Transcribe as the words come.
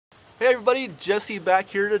Hey everybody, Jesse back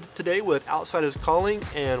here today with Outside is Calling,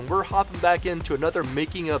 and we're hopping back into another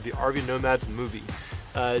making of the RV Nomads movie.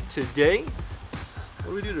 Today, what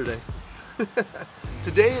do we do today?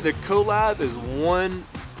 Today the collab is one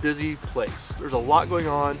busy place. There's a lot going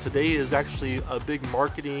on. Today is actually a big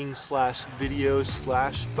marketing slash video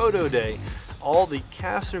slash photo day. All the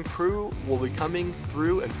cast and crew will be coming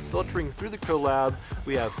through and filtering through the collab.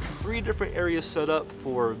 We have 3 different areas set up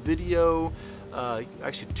for video,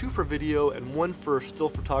 actually 2 for video and 1 for still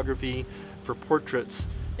photography for portraits.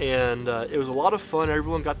 And it was a lot of fun.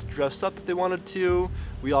 Everyone got to dress up if they wanted to.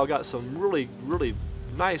 We all got some really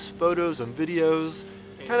nice photos and videos.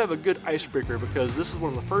 Kind of a good icebreaker because this is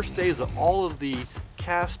one of the first days that all of the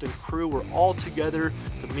cast and crew were all together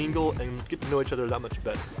to mingle and get to know each other that much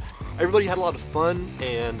better. Everybody had a lot of fun,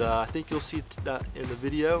 and I think you'll see that in the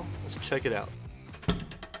video. Let's check it out.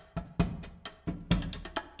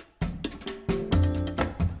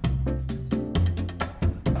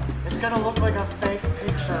 It's gonna look like a fake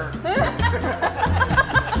picture.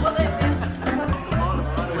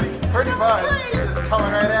 Pretty much. It's just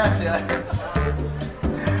coming right at you.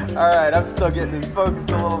 Alright, I'm still getting this focused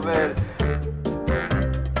a little bit.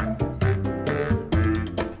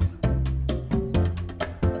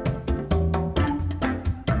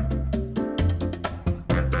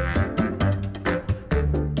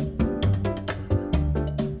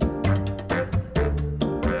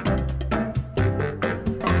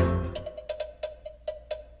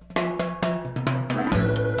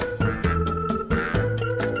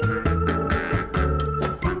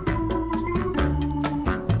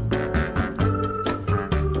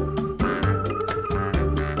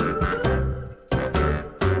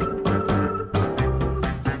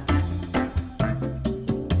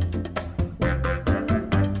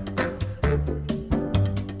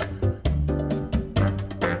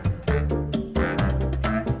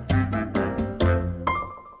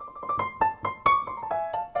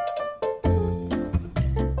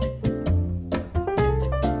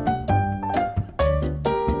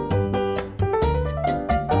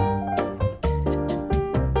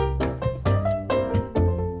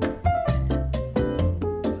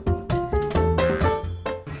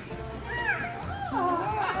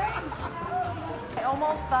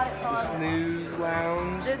 Thought it The snooze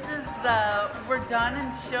lounge. This is the we're done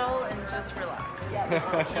and chill and just relax.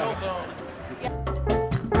 Yeah, chill zone. Yeah.